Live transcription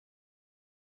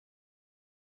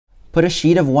Put a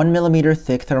sheet of 1mm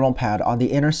thick thermal pad on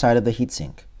the inner side of the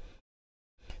heatsink.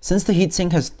 Since the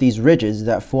heatsink has these ridges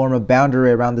that form a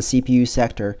boundary around the CPU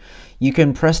sector, you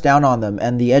can press down on them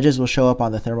and the edges will show up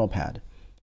on the thermal pad.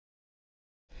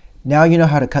 Now you know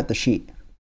how to cut the sheet.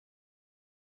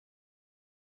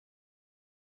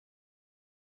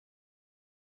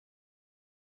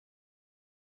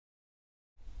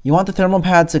 You want the thermal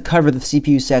pad to cover the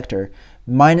CPU sector,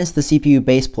 minus the CPU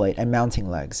baseplate and mounting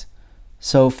legs.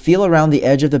 So feel around the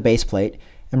edge of the baseplate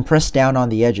and press down on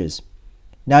the edges.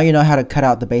 Now you know how to cut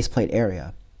out the baseplate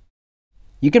area.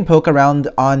 You can poke around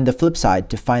on the flip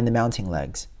side to find the mounting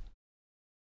legs.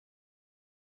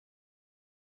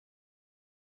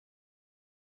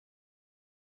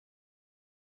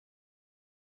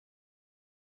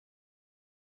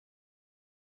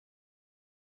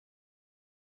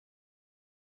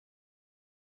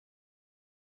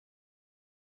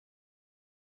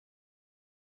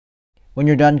 When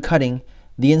you're done cutting,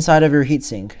 the inside of your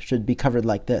heatsink should be covered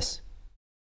like this.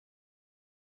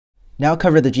 Now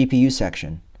cover the GPU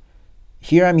section.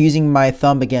 Here I'm using my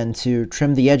thumb again to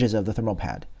trim the edges of the thermal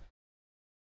pad.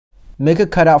 Make a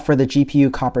cutout for the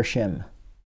GPU copper shim.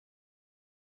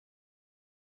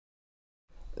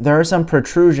 There are some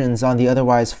protrusions on the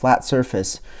otherwise flat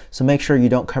surface, so make sure you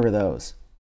don't cover those.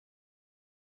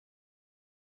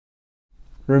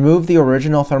 Remove the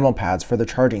original thermal pads for the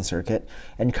charging circuit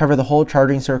and cover the whole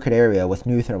charging circuit area with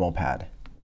new thermal pad.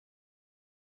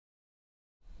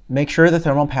 Make sure the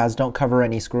thermal pads don't cover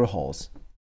any screw holes.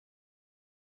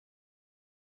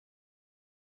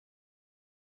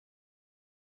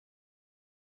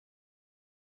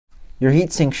 Your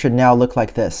heatsink should now look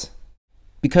like this.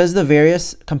 Because the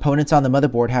various components on the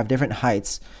motherboard have different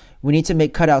heights, we need to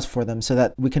make cutouts for them so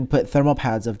that we can put thermal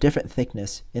pads of different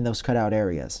thickness in those cutout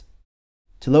areas.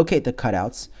 To locate the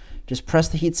cutouts, just press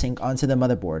the heatsink onto the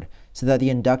motherboard so that the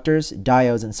inductors,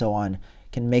 diodes, and so on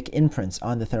can make imprints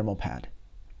on the thermal pad.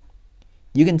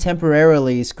 You can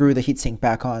temporarily screw the heatsink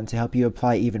back on to help you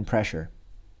apply even pressure.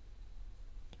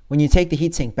 When you take the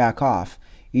heatsink back off,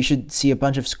 you should see a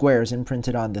bunch of squares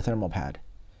imprinted on the thermal pad.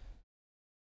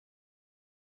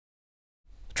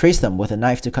 Trace them with a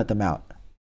knife to cut them out.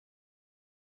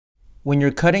 When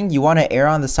you're cutting, you want to err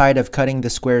on the side of cutting the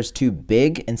squares too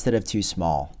big instead of too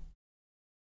small.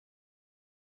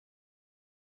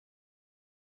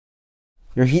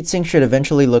 Your heatsink should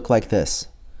eventually look like this.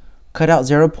 Cut out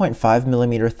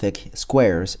 0.5mm thick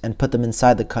squares and put them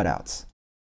inside the cutouts.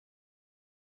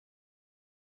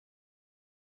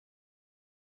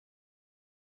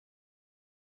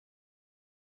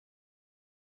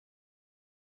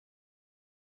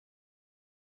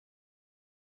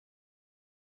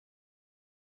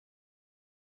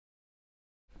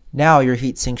 Now your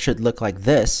heatsink should look like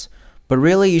this, but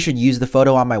really you should use the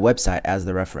photo on my website as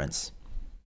the reference.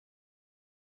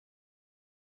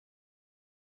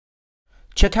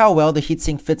 Check how well the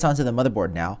heatsink fits onto the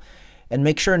motherboard now, and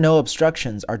make sure no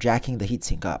obstructions are jacking the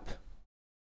heatsink up.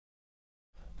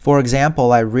 For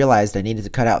example, I realized I needed to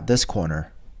cut out this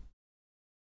corner.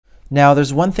 Now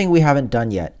there's one thing we haven't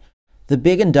done yet. The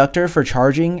big inductor for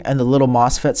charging and the little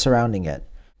MOSFET surrounding it.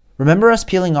 Remember us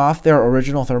peeling off their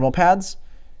original thermal pads?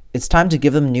 It's time to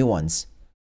give them new ones.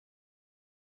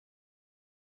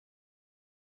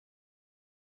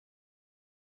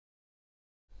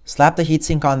 Slap the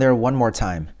heatsink on there one more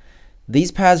time.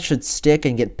 These pads should stick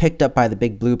and get picked up by the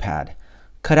big blue pad.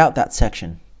 Cut out that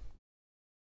section.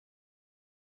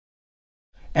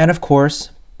 And of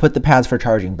course, put the pads for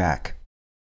charging back.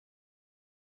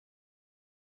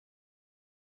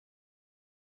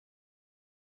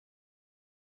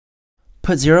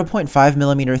 Put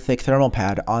 0.5mm thick thermal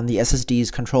pad on the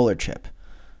SSD's controller chip.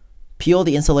 Peel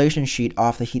the insulation sheet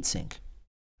off the heatsink.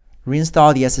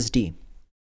 Reinstall the SSD.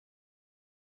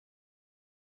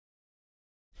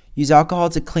 Use alcohol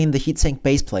to clean the heatsink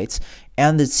base plates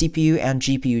and the CPU and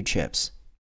GPU chips.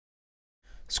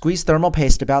 Squeeze thermal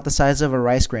paste about the size of a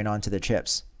rice grain onto the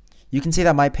chips. You can see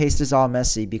that my paste is all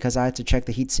messy because I had to check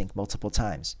the heatsink multiple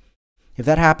times. If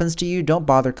that happens to you, don't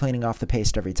bother cleaning off the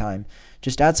paste every time.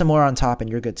 Just add some more on top and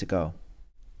you're good to go.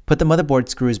 Put the motherboard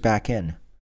screws back in.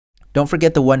 Don't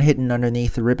forget the one hidden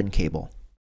underneath the ribbon cable.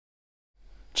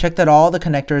 Check that all the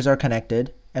connectors are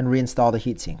connected and reinstall the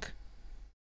heatsink.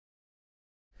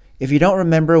 If you don't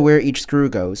remember where each screw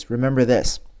goes, remember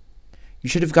this. You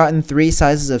should have gotten 3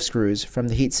 sizes of screws from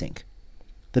the heatsink.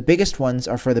 The biggest ones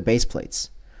are for the base plates.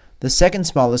 The second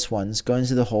smallest ones go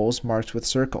into the holes marked with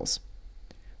circles.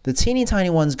 The teeny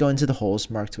tiny ones go into the holes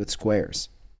marked with squares.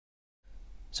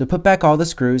 So put back all the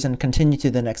screws and continue to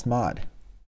the next mod.